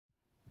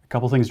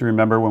couple things to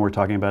remember when we're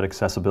talking about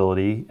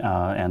accessibility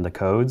and the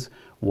codes.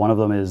 One of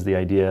them is the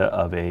idea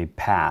of a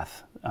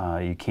path.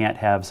 You can't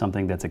have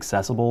something that's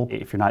accessible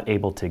if you're not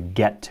able to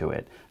get to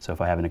it. So if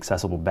I have an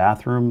accessible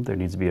bathroom, there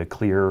needs to be a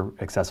clear,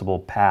 accessible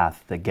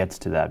path that gets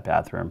to that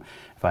bathroom.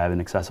 If I have an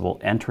accessible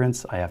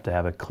entrance, I have to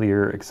have a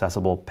clear,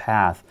 accessible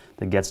path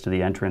that gets to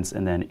the entrance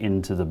and then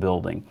into the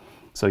building.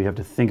 So you have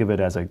to think of it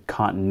as a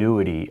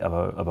continuity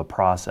of a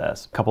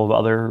process. A couple of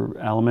other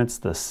elements,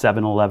 the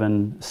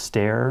 7-11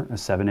 stair, a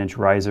 7-inch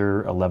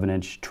riser,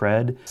 11-inch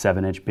tread,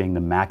 7-inch being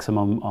the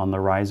maximum on the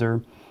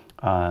riser.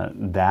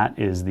 That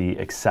is the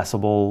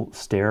accessible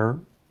stair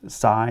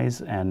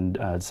size and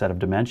set of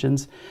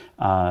dimensions,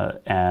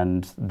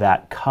 and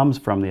that comes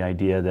from the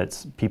idea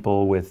that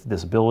people with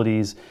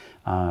disabilities,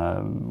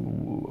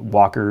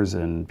 walkers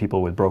and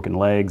people with broken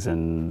legs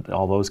and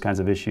all those kinds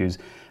of issues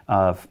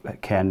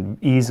can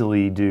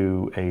easily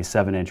do a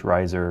 7-inch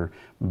riser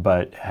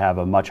but have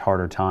a much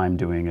harder time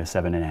doing a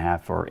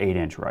 7.5 or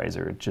 8-inch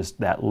riser. Just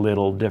that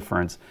little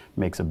difference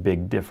makes a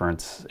big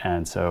difference,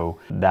 and so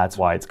that's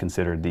why it's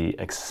considered the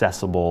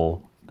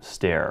accessible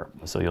stair.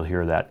 So you'll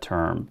hear that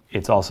term.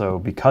 It's also,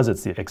 because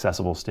it's the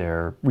accessible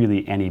stair,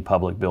 really any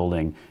public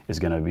building is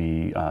going to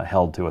be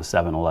held to a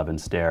 7-11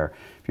 stair.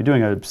 If you're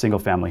doing a single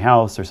family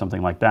house or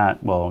something like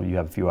that, well, you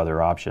have a few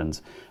other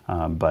options,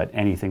 but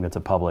anything that's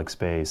a public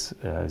space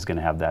is going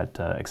to have that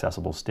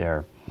accessible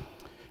stair.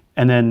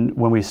 And then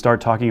when we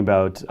start talking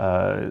about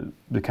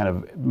the kind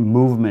of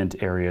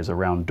movement areas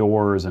around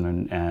doors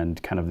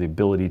and kind of the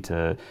ability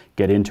to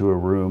get into a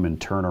room and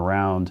turn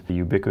around, the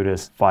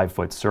ubiquitous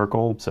 5-foot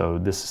circle. So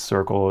this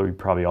circle, you're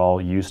probably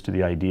all used to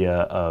the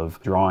idea of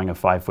drawing a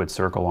 5-foot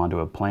circle onto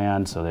a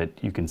plan so that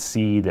you can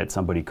see that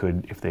somebody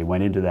could, if they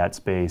went into that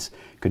space,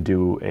 could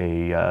do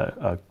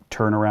a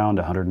turnaround,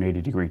 a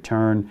 180-degree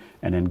turn,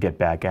 and then get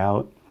back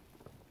out.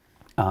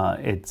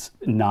 It's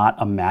not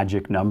a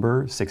magic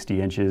number.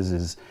 60 inches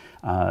is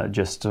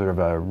just sort of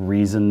a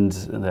reasoned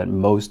that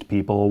most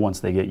people, once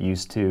they get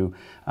used to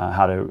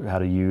how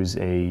to use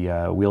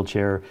a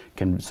wheelchair,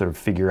 can sort of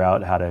figure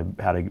out how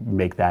to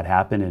make that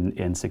happen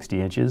in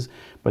 60 inches.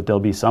 But there'll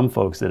be some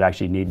folks that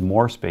actually need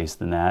more space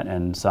than that,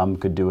 and some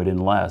could do it in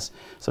less.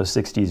 So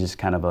 60 is just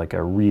kind of like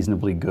a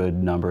reasonably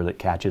good number that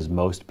catches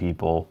most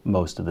people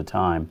most of the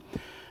time.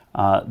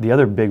 The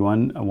other big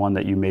one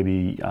that you may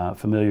be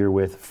familiar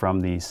with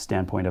from the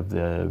standpoint of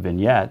the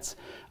vignettes,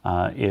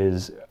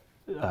 is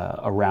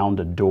around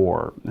a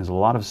door. There's a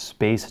lot of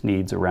space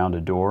needs around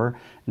a door,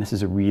 and this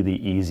is a really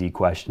easy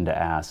question to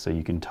ask, so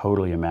you can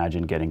totally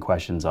imagine getting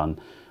questions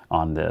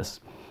on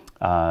this.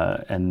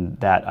 And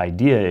that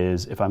idea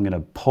is, if I'm going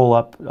to pull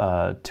up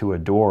to a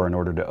door in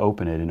order to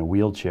open it in a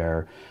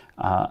wheelchair,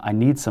 I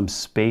need some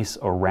space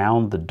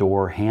around the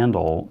door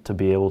handle to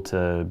be able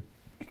to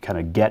kind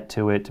of get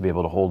to it, to be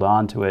able to hold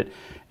on to it.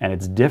 And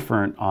it's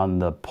different on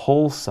the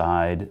pull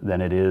side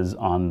than it is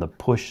on the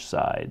push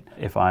side.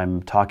 If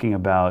I'm talking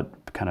about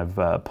kind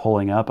of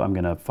pulling up, I'm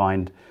going to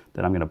find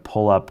that I'm going to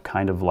pull up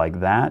kind of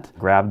like that,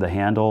 grab the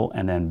handle,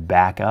 and then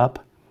back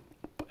up.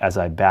 As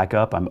I back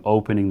up, I'm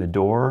opening the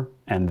door,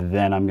 and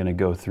then I'm going to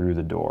go through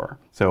the door.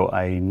 So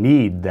I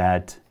need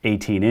that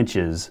 18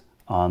 inches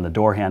on the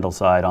door handle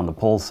side, on the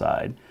pull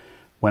side.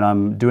 When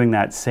I'm doing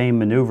that same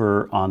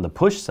maneuver on the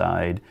push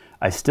side,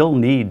 I still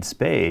need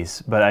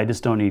space, but I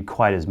just don't need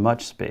quite as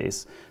much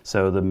space.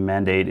 So the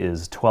mandate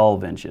is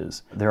 12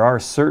 inches. There are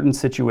certain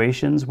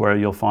situations where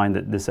you'll find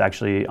that this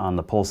actually on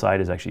the pull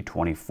side is actually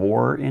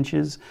 24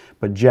 inches,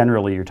 but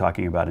generally you're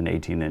talking about an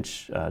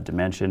 18-inch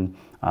dimension.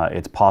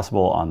 It's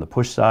possible on the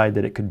push side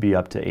that it could be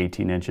up to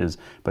 18 inches,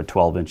 but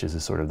 12 inches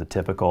is sort of the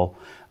typical.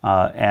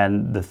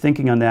 And the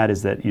thinking on that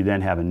is that you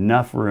then have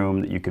enough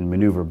room that you can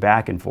maneuver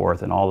back and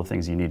forth and all the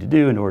things you need to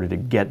do in order to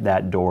get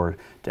that door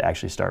to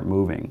actually start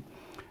moving.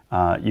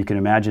 You can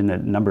imagine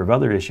that a number of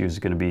other issues is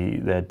going to be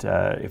that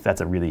if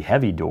that's a really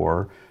heavy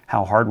door,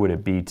 how hard would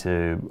it be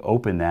to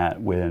open that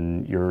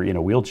when you're in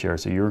a wheelchair?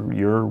 So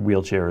your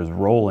wheelchair is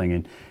rolling,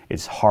 and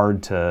it's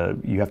hard to,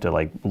 you have to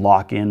like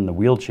lock in the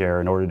wheelchair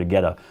in order to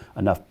get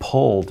enough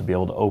pull to be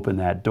able to open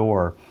that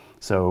door.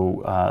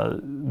 So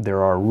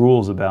there are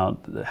rules about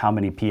how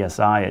many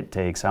PSI it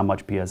takes, how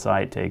much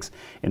PSI it takes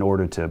in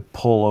order to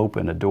pull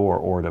open a door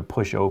or to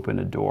push open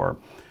a door.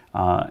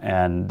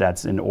 And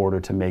that's in order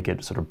to make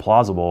it sort of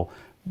plausible,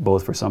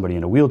 both for somebody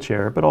in a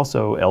wheelchair, but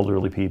also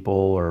elderly people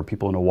or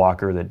people in a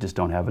walker that just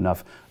don't have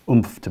enough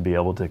oomph to be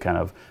able to kind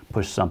of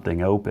push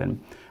something open.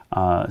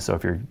 So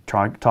if you're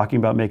talking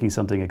about making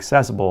something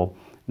accessible,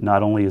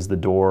 not only is the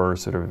door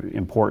sort of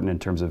important in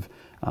terms of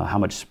how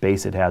much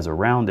space it has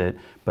around it,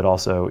 but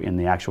also in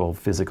the actual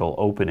physical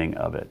opening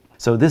of it.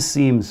 So this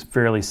seems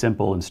fairly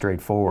simple and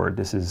straightforward.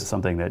 This is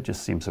something that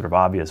just seems sort of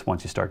obvious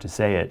once you start to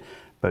say it.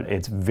 But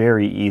it's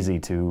very easy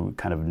to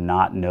kind of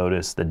not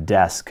notice the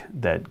desk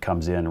that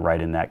comes in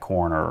right in that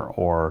corner,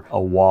 or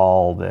a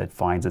wall that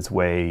finds its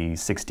way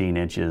 16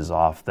 inches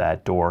off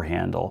that door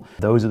handle.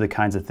 Those are the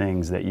kinds of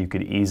things that you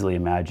could easily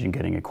imagine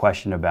getting a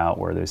question about,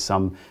 where there's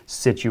some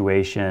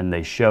situation,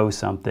 they show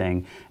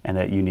something, and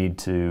that you need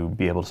to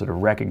be able to sort of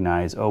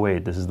recognize, oh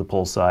wait, this is the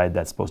pull side,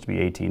 that's supposed to be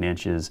 18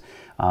 inches.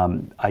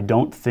 I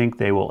don't think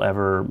they will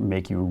ever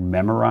make you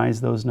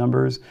memorize those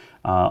numbers,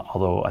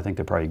 although I think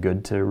they're probably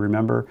good to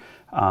remember.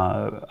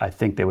 I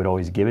think they would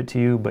always give it to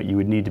you, but you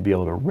would need to be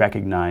able to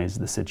recognize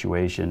the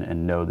situation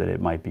and know that it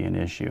might be an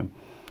issue.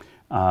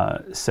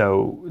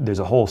 So there's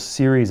a whole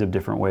series of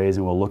different ways,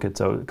 and we'll look at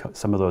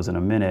some of those in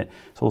a minute.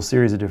 It's a whole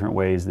series of different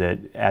ways that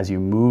as you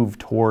move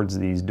towards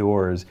these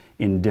doors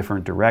in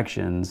different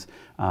directions,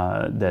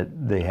 that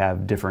they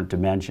have different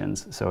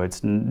dimensions. So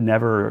it's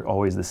never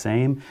always the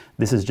same.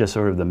 This is just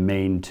sort of the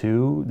main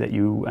two that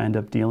you end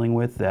up dealing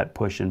with, that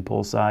push and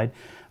pull side.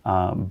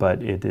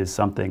 But it is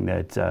something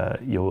that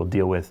you'll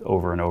deal with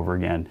over and over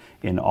again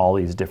in all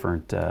these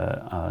different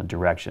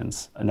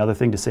directions. Another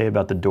thing to say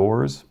about the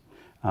doors,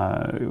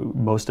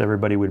 most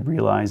everybody would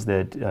realize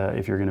that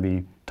if you're going to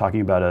be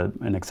talking about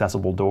an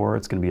accessible door,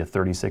 it's going to be a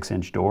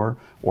 36-inch door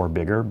or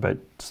bigger, but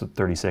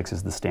 36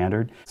 is the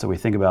standard. So we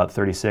think about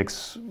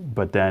 36,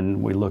 but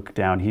then we look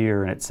down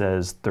here and it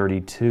says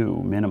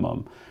 32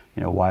 minimum.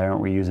 You know, why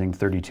aren't we using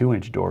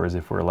 32-inch doors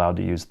if we're allowed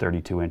to use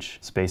 32-inch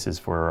spaces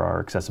for our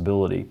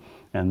accessibility?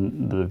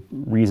 And the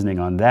reasoning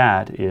on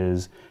that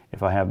is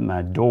if I have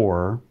my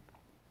door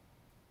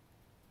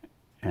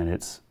and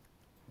it's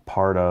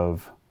part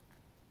of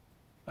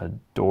a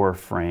door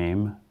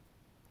frame,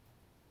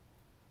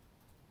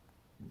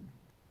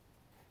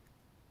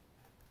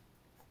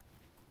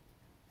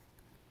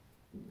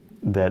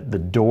 that the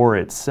door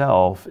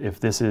itself, if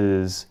this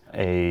is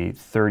a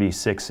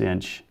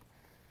 36-inch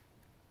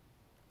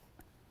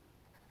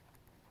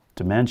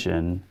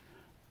dimension,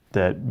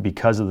 that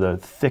because of the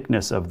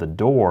thickness of the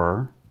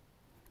door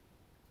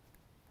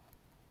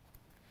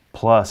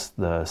plus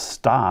the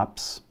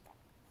stops,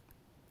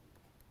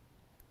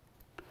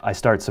 I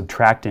start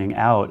subtracting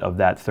out of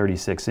that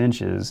 36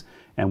 inches,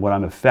 and what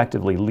I'm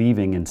effectively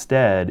leaving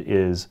instead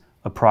is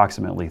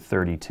approximately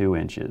 32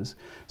 inches.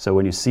 So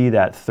when you see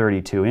that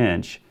 32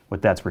 inch,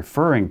 what that's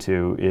referring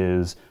to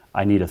is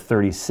I need a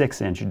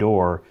 36-inch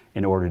door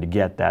in order to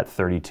get that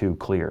 32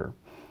 clear.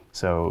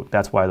 So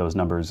that's why those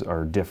numbers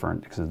are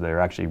different, because they're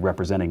actually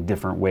representing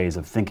different ways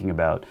of thinking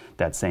about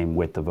that same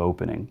width of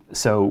opening.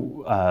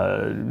 So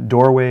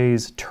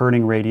doorways,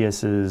 turning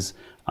radiuses,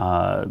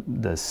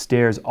 the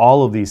stairs,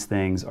 all of these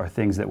things are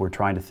things that we're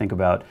trying to think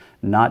about,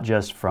 not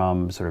just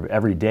from sort of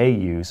everyday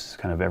use,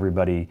 kind of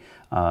everybody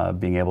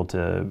being able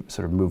to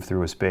sort of move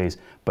through a space,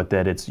 but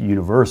that it's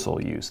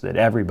universal use, that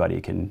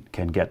everybody can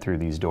get through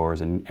these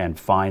doors and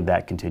find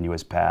that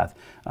continuous path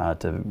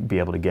to be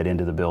able to get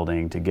into the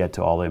building, to get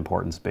to all the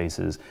important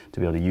spaces, to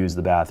be able to use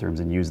the bathrooms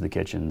and use the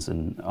kitchens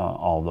and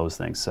all of those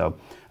things. So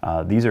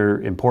these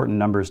are important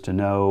numbers to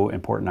know,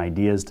 important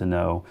ideas to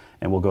know,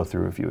 and we'll go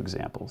through a few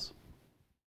examples.